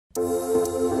Hello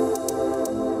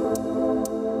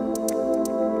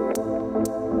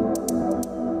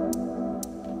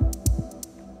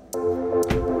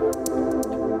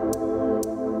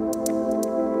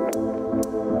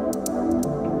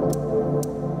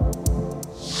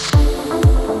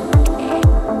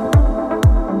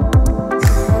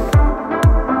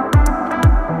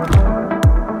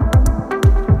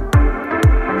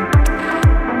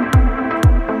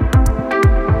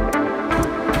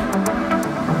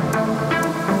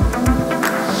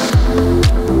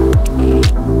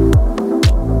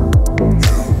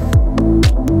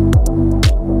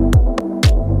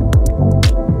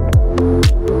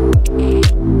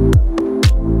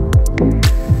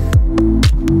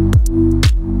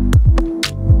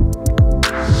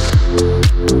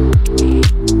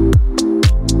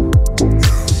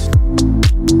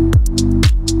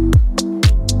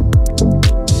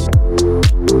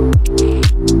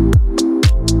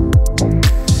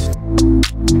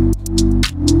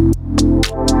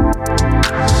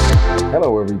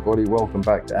everybody, welcome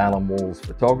back to Alan Wall's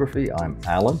Photography. I'm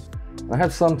Alan. I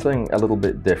have something a little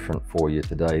bit different for you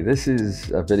today. This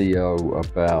is a video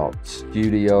about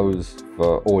studios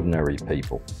for ordinary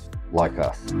people like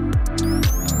us.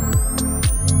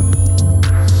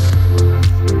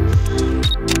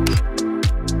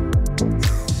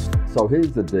 So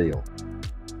here's the deal.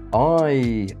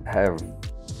 I have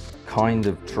kind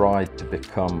of tried to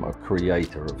become a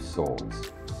creator of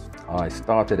sorts. I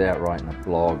started out writing a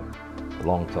blog a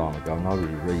long time ago.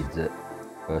 Nobody reads it,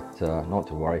 but not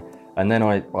to worry. And then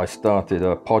I started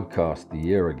a podcast a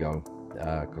year ago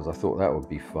because I thought that would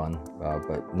be fun,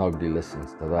 but nobody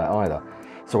listens to that either.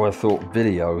 So I thought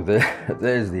video,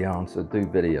 there's the answer, do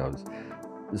videos.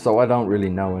 So I don't really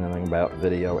know anything about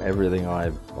video. Everything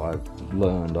I've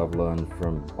learned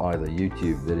from either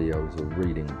YouTube videos or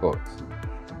reading books.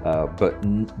 But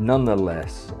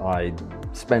nonetheless, I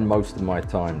spend most of my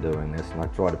time doing this and I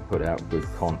try to put out good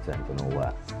content and all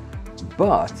that.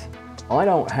 But I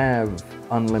don't have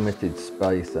unlimited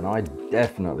space and I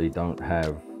definitely don't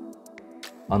have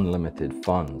unlimited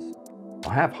funds.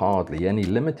 I have hardly any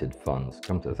limited funds,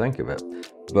 come to think of it.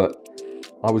 But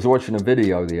I was watching a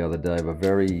video the other day of a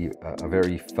very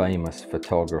famous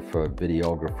photographer,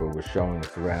 videographer was showing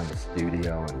us around the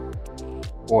studio, and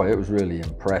boy, it was really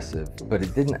impressive, but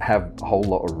it didn't have a whole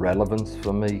lot of relevance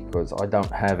for me because I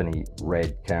don't have any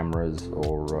RED cameras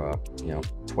or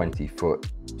 20-foot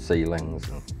ceilings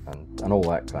and all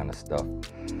that kind of stuff.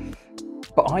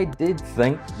 But I did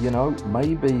think,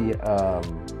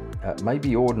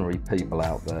 maybe ordinary people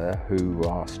out there who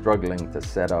are struggling to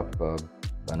set up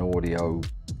an audio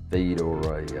feed or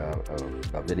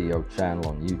a video channel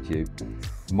on YouTube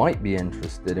might be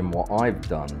interested in what I've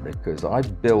done, because I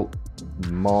built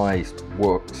my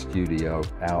work studio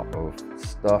out of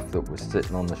stuff that was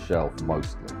sitting on the shelf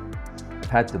mostly. I've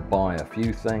had to buy a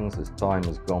few things as time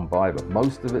has gone by, but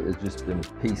most of it has just been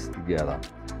pieced together.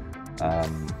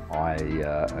 I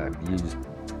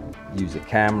used a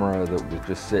camera that was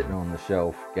just sitting on the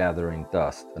shelf gathering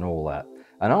dust and all that.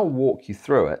 And I'll walk you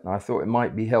through it, and I thought it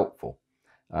might be helpful.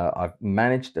 I've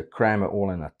managed to cram it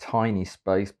all in a tiny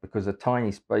space, because a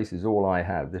tiny space is all I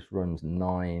have. This room's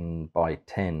 9 by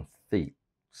 10 feet,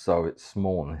 so it's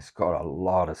small and it's got a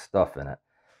lot of stuff in it.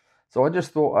 So I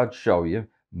just thought I'd show you.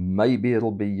 Maybe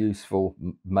it'll be useful,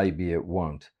 maybe it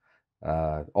won't.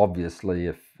 Obviously,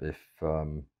 if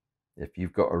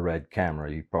you've got a RED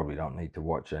camera, you probably don't need to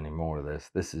watch any more of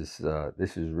this. This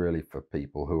is really for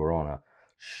people who are on a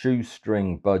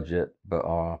shoestring budget but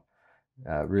are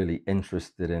really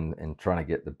interested in trying to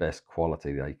get the best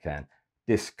quality they can.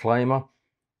 Disclaimer,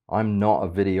 I'm not a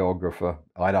videographer.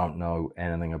 I don't know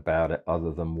anything about it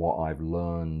other than what I've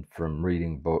learned from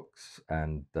reading books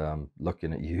and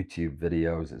looking at YouTube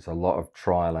videos. It's a lot of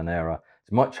trial and error.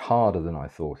 It's much harder than I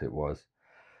thought it was,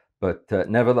 but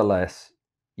nevertheless,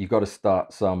 you've got to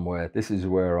start somewhere. This is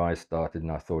where I started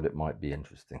and I thought it might be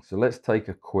interesting. So let's take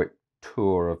a quick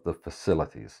tour of the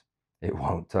facilities. It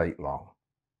won't take long.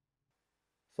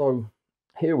 So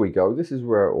here we go. This is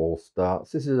where it all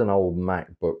starts. This is an old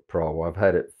MacBook Pro. I've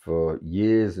had it for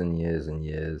years and years and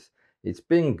years. It's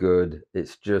been good.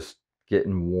 It's just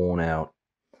getting worn out.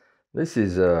 This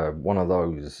is one of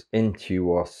those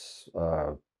Intuos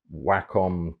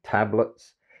Wacom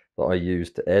tablets that I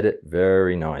use to edit.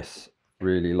 Very nice.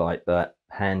 Really like that.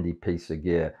 Handy piece of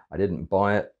gear. I didn't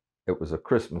buy it. It was a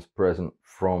Christmas present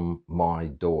from my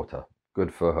daughter.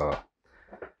 Good for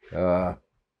her.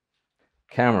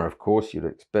 Camera, of course, you'd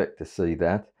expect to see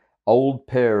that. Old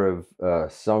pair of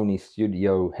Sony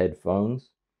Studio headphones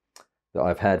that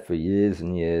I've had for years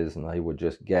and years, and they were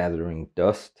just gathering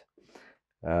dust.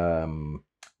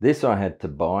 This I had to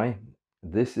buy.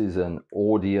 This is an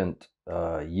Audient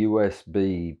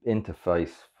USB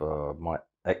interface for my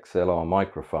XLR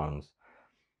microphones.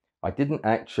 I didn't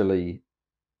actually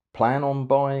plan on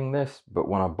buying this, but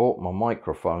when I bought my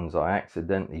microphones, I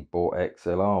accidentally bought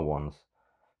XLR ones,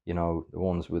 you know, the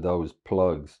ones with those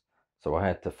plugs. So I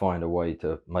had to find a way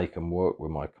to make them work with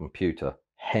my computer,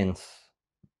 hence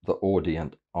the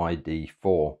Audient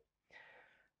ID4.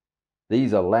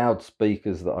 These are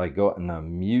loudspeakers that I got in a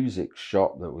music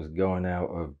shop that was going out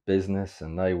of business,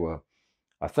 and they were,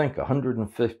 I think,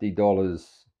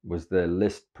 $150 was their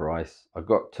list price. I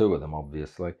got two of them,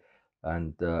 obviously,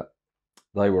 and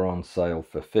they were on sale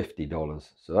for $50,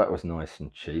 so that was nice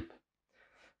and cheap.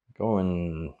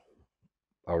 Going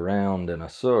around in a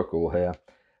circle here,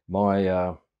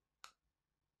 my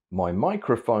my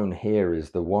microphone here is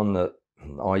the one that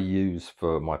I use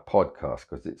for my podcast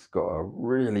because it's got a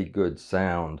really good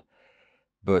sound,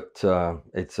 but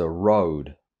it's a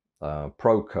Rode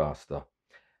Procaster.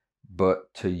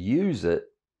 But to use it,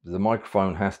 the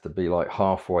microphone has to be like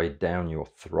halfway down your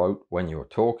throat when you're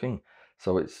talking.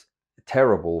 So it's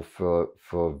terrible for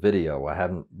video. I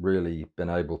haven't really been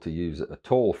able to use it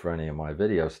at all for any of my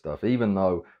video stuff, even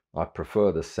though I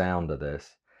prefer the sound of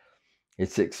this.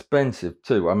 It's expensive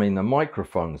too. I mean, the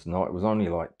microphone's not. It was only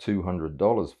like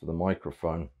 $200 for the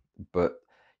microphone, but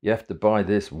you have to buy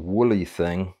this woolly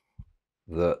thing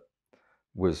that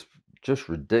was just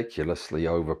ridiculously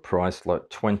overpriced, like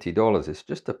 $20. It's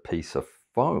just a piece of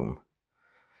foam.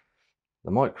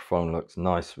 The microphone looks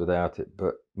nice without it,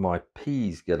 but my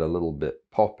P's get a little bit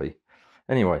poppy.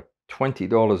 Anyway,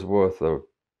 $20 worth of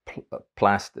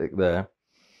plastic there.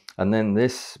 And then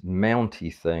this mounty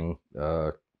thing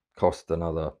cost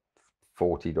another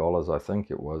 $40, I think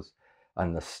it was.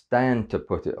 And the stand to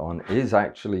put it on is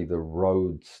actually the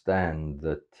Rode stand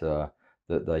that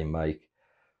that they make.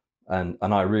 And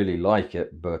I really like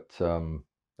it, but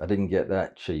I didn't get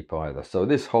that cheap either. So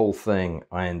this whole thing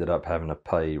I ended up having to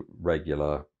pay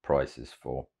regular prices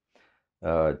for.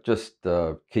 Just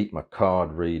keep my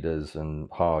card readers and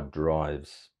hard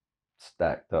drives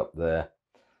stacked up there.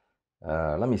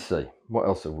 Let me see, what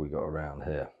else have we got around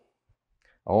here?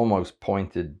 I almost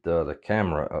pointed the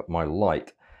camera at my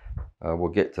light.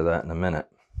 We'll get to that in a minute.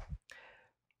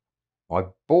 I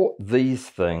bought these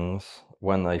things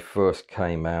when they first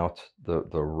came out,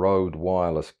 the Rode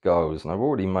Wireless Goes, and I've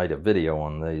already made a video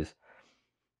on these.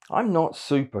 I'm not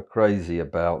super crazy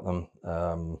about them.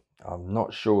 I'm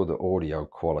not sure the audio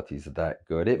qualities are that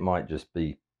good. It might just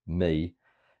be me,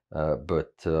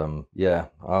 but yeah,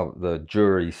 the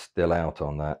jury's still out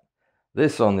on that.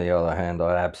 This, on the other hand,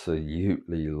 I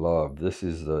absolutely love. This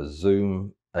is the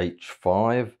Zoom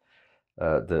H5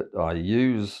 that I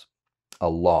use a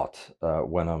lot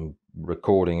when I'm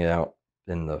recording out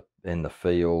in the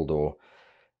field, or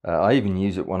I even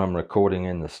use it when I'm recording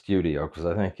in the studio, because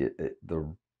I think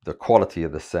the quality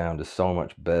of the sound is so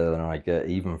much better than I get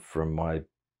even from my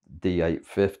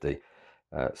D850.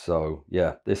 So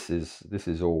yeah, this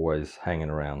is always hanging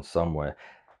around somewhere.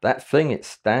 That thing it's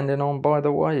standing on, by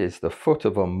the way, is the foot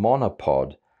of a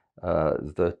monopod.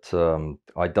 That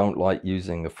I don't like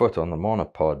using the foot on the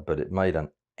monopod, but it made an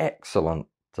excellent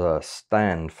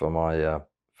stand for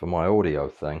my audio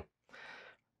thing.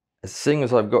 Seeing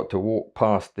as I've got to walk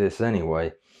past this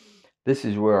anyway, this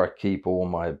is where I keep all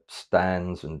my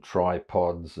stands and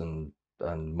tripods and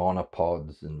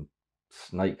monopods and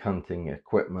snake hunting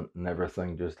equipment and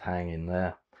everything just hanging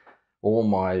there. All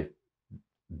my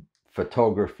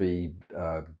photography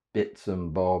bits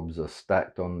and bobs are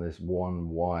stacked on this one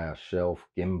wire shelf,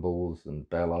 gimbals and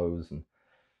bellows and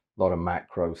a lot of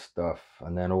macro stuff,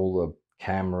 and then all the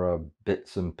camera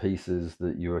bits and pieces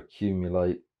that you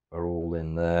accumulate are all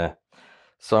in there.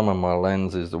 Some of my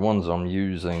lenses, the ones I'm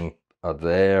using, are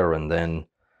there, and then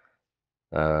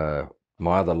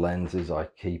my other lenses I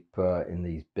keep in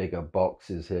these bigger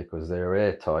boxes here because they're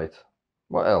airtight.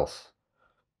 What else?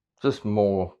 Just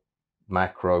more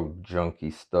macro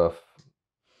junky stuff,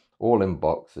 all in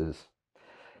boxes.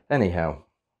 Anyhow,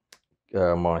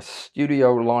 my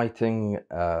studio lighting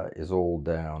is all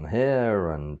down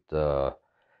here, and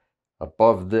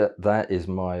above that is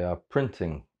my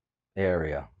printing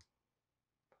area.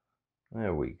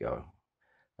 There we go.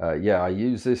 Yeah, I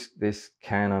use this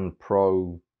Canon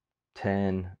Pro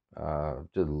 10.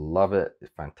 Just love it. It's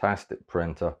a fantastic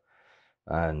printer,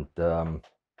 and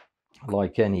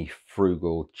like any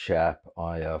frugal chap,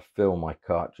 I fill my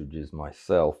cartridges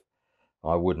myself.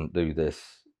 I wouldn't do this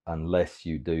unless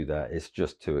you do that. It's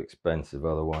just too expensive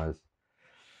otherwise.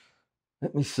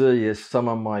 Let me see, is some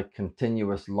of my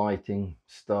continuous lighting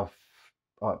stuff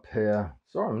up here.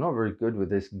 Sorry, I'm not very good with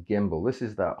this gimbal. This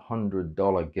is that $100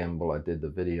 gimbal I did the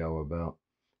video about.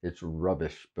 It's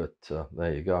rubbish, but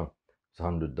there you go. It's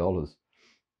 $100.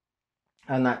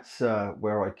 And that's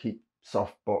where I keep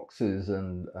soft boxes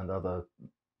and other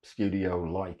studio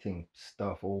lighting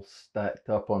stuff all stacked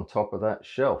up on top of that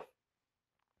shelf.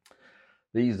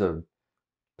 These are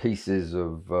pieces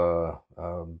of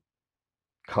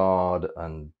card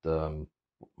and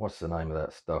what's the name of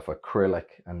that stuff, acrylic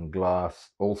and glass,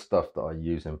 all stuff that I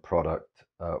use in product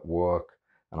work,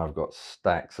 and I've got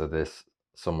stacks of this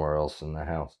somewhere else in the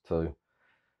house too.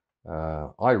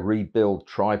 I rebuild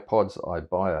tripods I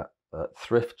buy at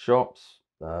thrift shops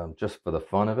just for the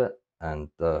fun of it, and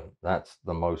that's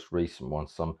the most recent one,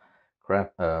 some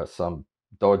crap, some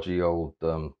dodgy old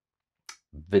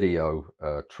video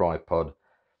tripod.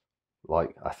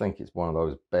 Like, I think it's one of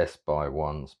those Best Buy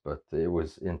ones, but it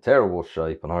was in terrible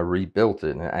shape and I rebuilt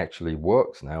it and it actually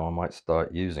works now. I might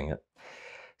start using it.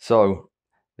 So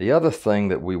the other thing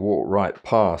that we walk right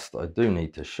past, I do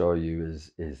need to show you,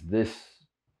 is this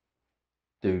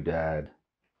doodad.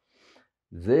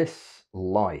 This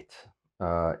light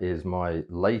is my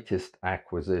latest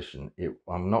acquisition.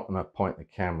 I'm not going to point the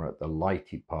camera at the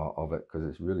lighty part of it because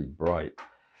it's really bright.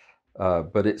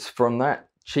 But it's from that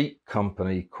cheap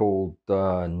company called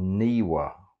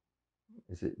Niwa.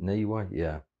 Is it Niwa?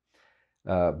 Yeah.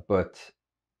 But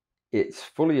it's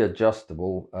fully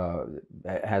adjustable.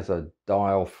 It has a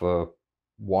dial for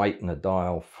white and a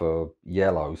dial for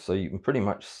yellow. So you can pretty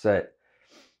much set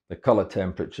the color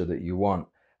temperature that you want.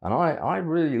 And I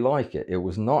really like it. It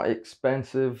was not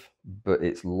expensive, but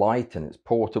it's light and it's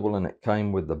portable, and it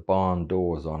came with the barn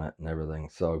doors on it and everything.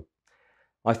 So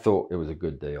I thought it was a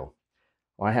good deal.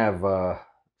 I have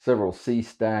several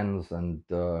C-stands, and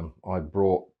I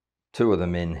brought 2 of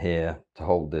them in here to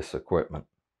hold this equipment.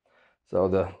 So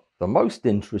the most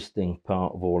interesting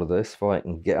part of all of this, if I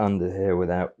can get under here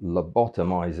without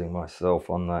lobotomizing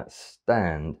myself on that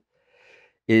stand,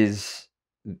 is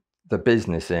the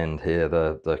business end here,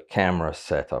 the camera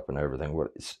setup and everything. Well,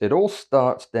 it all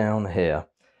starts down here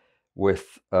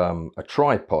with a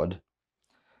tripod.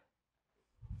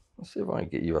 Let's see if I can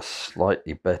get you a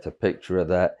slightly better picture of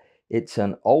that. It's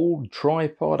an old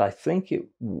tripod. I think it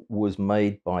was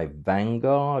made by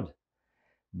Vanguard,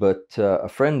 but a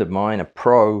friend of mine, a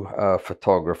pro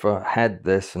photographer, had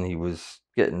this and he was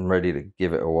getting ready to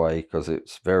give it away because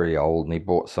it's very old and he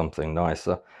bought something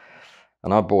nicer.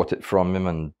 And I bought it from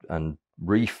him and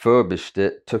refurbished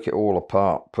it, took it all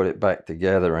apart, put it back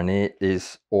together, and it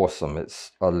is awesome.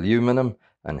 It's aluminum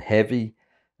and heavy,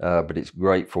 but it's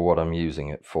great for what I'm using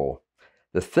it for.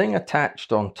 The thing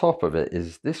attached on top of it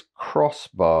is this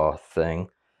crossbar thing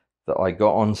that I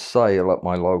got on sale at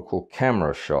my local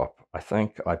camera shop. I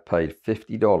think I paid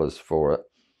 $50 for it,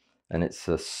 and it's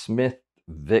a Smith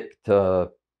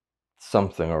Victor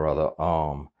something or other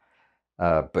arm.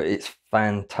 But it's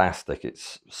fantastic.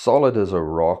 It's solid as a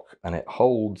rock, and it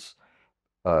holds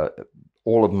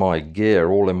all of my gear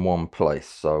all in one place,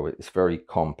 so it's very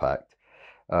compact.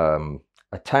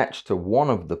 Attached to one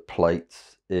of the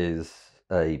plates is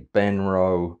a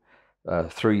Benro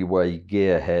 3-way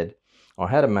gear head. I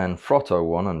had a Manfrotto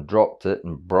one and dropped it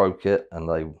and broke it, and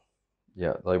they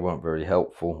weren't very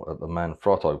helpful at the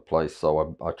Manfrotto place,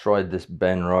 so I tried this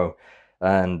Benro,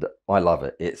 and I love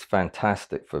it. It's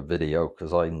fantastic for video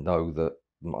because I know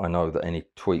that any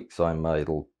tweaks I made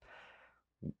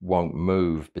won't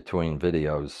move between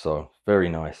videos, so very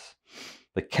nice.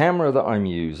 The camera that I'm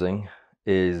using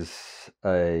is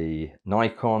a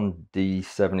Nikon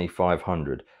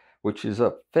D7500, which is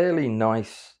a fairly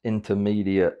nice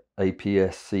intermediate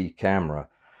APS-C camera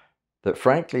that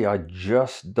frankly I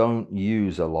just don't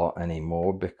use a lot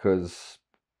anymore because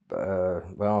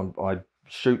well, I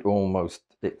shoot almost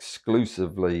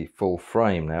exclusively full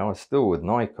frame now. I'm still with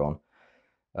Nikon,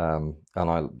 and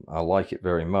I like it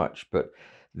very much, but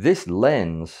this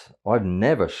lens I've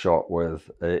never shot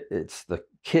with. It's the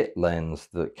kit lens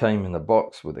that came in the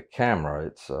box with the camera.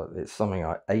 It's something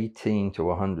like 18 to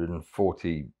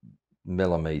 140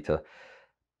 millimeter,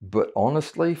 but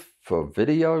honestly, for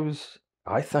videos,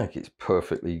 I think it's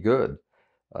perfectly good.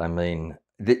 I mean,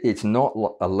 it's not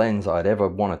a lens I'd ever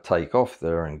want to take off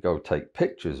there and go take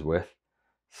pictures with.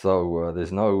 So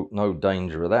there's no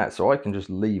danger of that. So I can just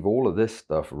leave all of this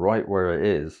stuff right where it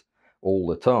is all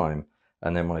the time.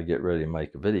 And then when I get ready to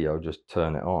make a video, just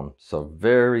turn it on. So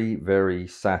very, very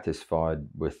satisfied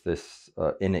with this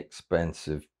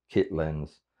inexpensive kit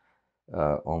lens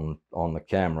on the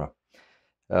camera.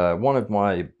 One of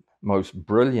my most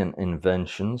brilliant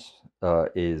inventions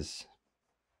is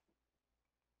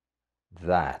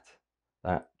that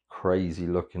crazy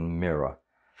looking mirror.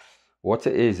 What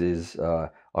it is I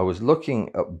was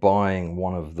looking at buying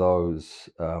one of those,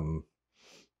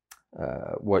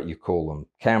 what you call them,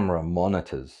 camera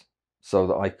monitors, so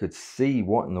that I could see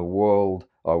what in the world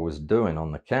I was doing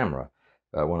on the camera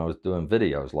when I was doing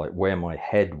videos, like where my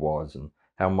head was and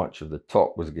how much of the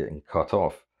top was getting cut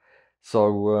off.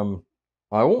 So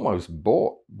I almost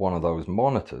bought one of those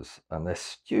monitors, and they're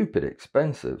stupid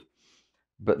expensive.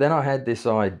 But then I had this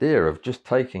idea of just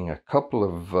taking a couple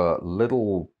of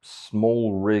little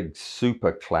small rig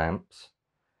super clamps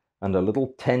and a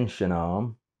little tension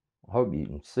arm. I hope you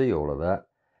can see all of that.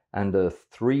 And a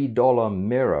 $3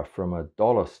 mirror from a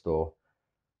dollar store.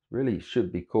 Really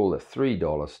should be called a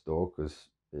 $3 store, because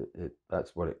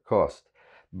that's what it cost.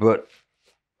 But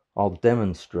I'll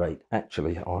demonstrate.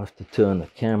 Actually, I'll have to turn the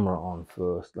camera on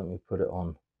first. Let me put it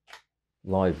on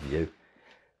live view.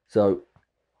 So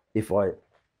if I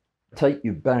take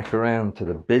you back around to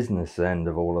the business end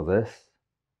of all of this,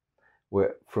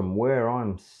 from where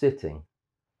I'm sitting,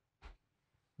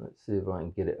 let's see if I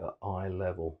can get it at eye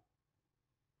level.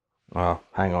 Oh,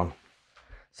 hang on.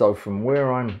 So from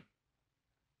where I'm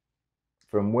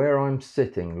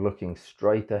sitting, looking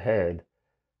straight ahead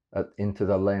into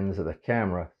the lens of the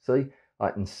camera, see,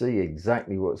 I can see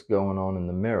exactly what's going on in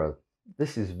the mirror.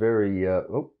 This is very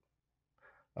oh,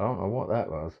 I don't know what that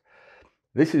was.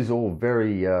 This is all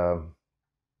very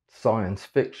science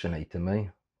fiction-y to me,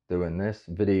 doing this,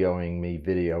 videoing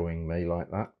me like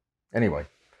that. Anyway,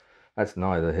 that's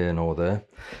neither here nor there.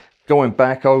 Going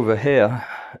back over here,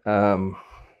 the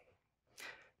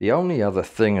only other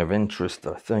thing of interest,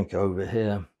 I think, over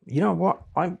here, you know what,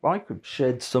 I could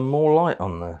shed some more light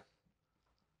on this,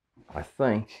 I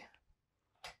think.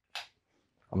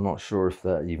 I'm not sure if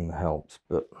that even helps,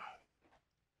 but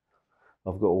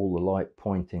I've got all the light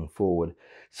pointing forward.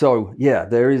 So yeah,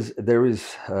 there is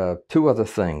two other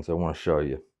things I want to show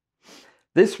you.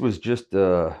 This was just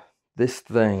this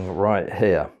thing right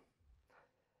here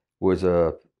was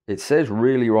it says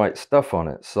Really Right Stuff on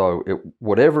it. So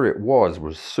whatever it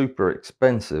was super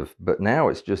expensive, but now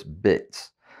it's just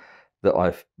bits that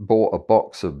I've bought a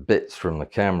box of bits from the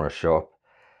camera shop.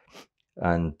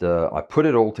 And I put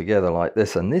it all together like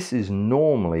this, and this is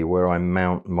normally where I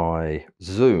mount my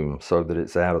zoom so that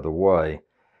it's out of the way.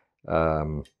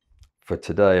 For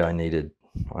today I needed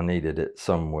it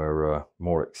somewhere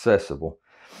more accessible.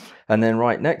 And then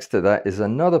right next to that is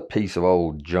another piece of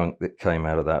old junk that came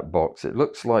out of that box. It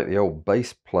looks like the old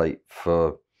base plate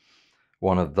for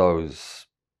one of those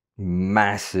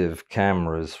massive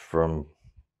cameras from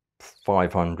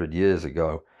 500 years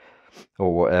ago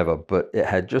or whatever, but it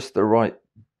had just the right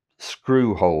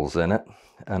screw holes in it,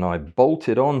 and I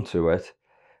bolted onto it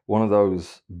one of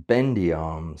those bendy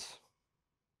arms.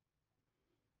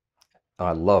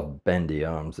 I love bendy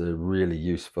arms, they're really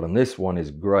useful, and this one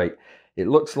is great. It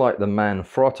looks like the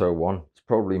Manfrotto one. It's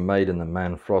probably made in the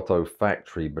Manfrotto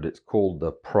factory, but it's called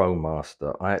the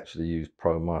ProMaster. I actually use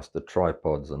ProMaster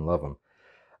tripods and love them.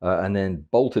 And then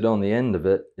bolted on the end of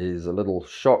it is a little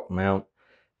shock mount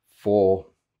for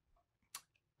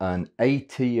an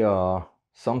ATR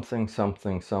something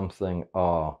something something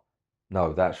R.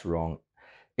 No, that's wrong.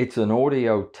 It's an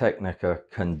Audio-Technica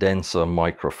condenser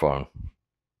microphone.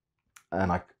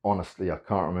 And honestly, I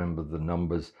can't remember the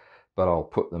numbers, but I'll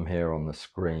put them here on the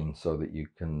screen so that you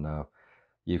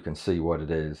can see what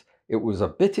it is. It was a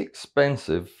bit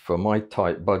expensive for my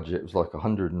tight budget. It was like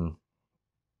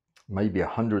maybe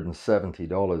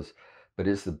 $170, but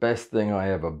it's the best thing I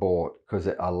ever bought, because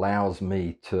it allows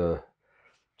me to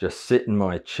just sit in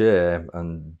my chair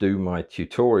and do my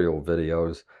tutorial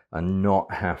videos and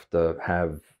not have to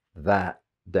have that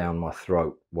down my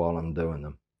throat while I'm doing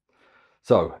them.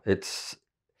 So it's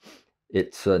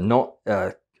not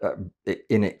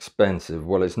inexpensive.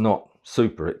 Well, it's not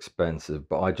super expensive,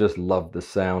 but I just love the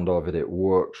sound of it. It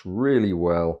works really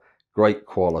well, great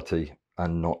quality,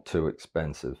 and not too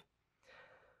expensive.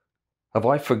 Have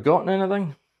I forgotten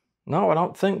anything? No, I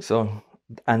don't think so.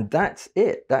 And that's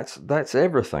it. That's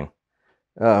everything.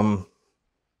 Let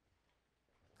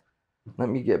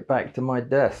me get back to my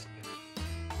desk.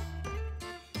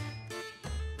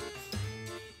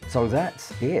 So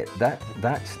that's it.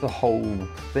 That's the whole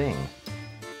thing.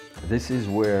 This is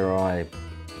where I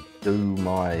do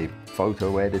my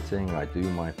photo editing, I do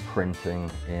my printing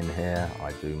in here,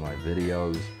 I do my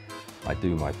videos, I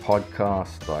do my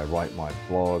podcast, I write my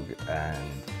blog,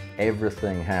 and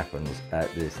everything happens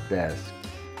at this desk.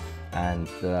 And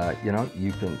you know,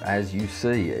 you can, as you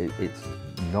see, it's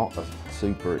not a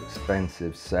super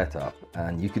expensive setup,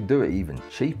 and you could do it even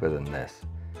cheaper than this.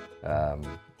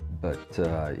 But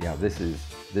yeah, this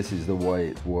is the way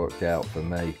it's worked out for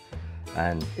me.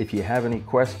 And if you have any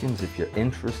questions, if you're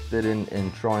interested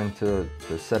in trying to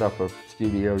set up a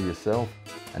studio yourself,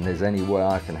 and there's any way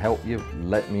I can help you,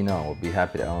 let me know. I'll be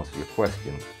happy to answer your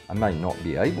question. I may not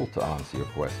be able to answer your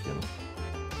question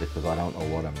because I don't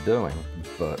know what I'm doing,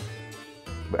 but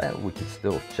well, we could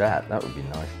still chat. That would be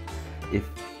nice. If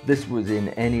this was in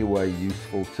any way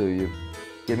useful to you,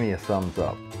 give me a thumbs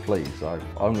up, please. I've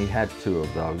only had 2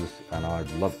 of those, and I'd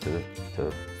love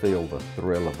to feel the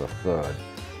thrill of a third.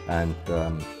 And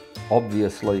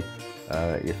obviously,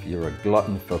 if you're a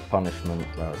glutton for punishment,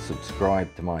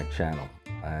 subscribe to my channel.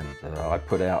 And I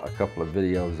put out a couple of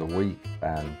videos a week,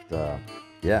 and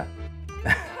yeah,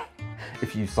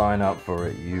 if you sign up for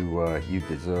it, you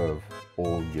deserve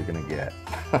all you're gonna get.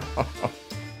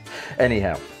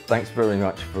 Anyhow, thanks very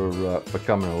much for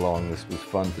coming along. This was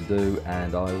fun to do,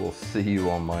 and I will see you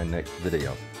on my next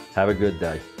video. Have a good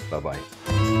day.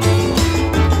 Bye-bye.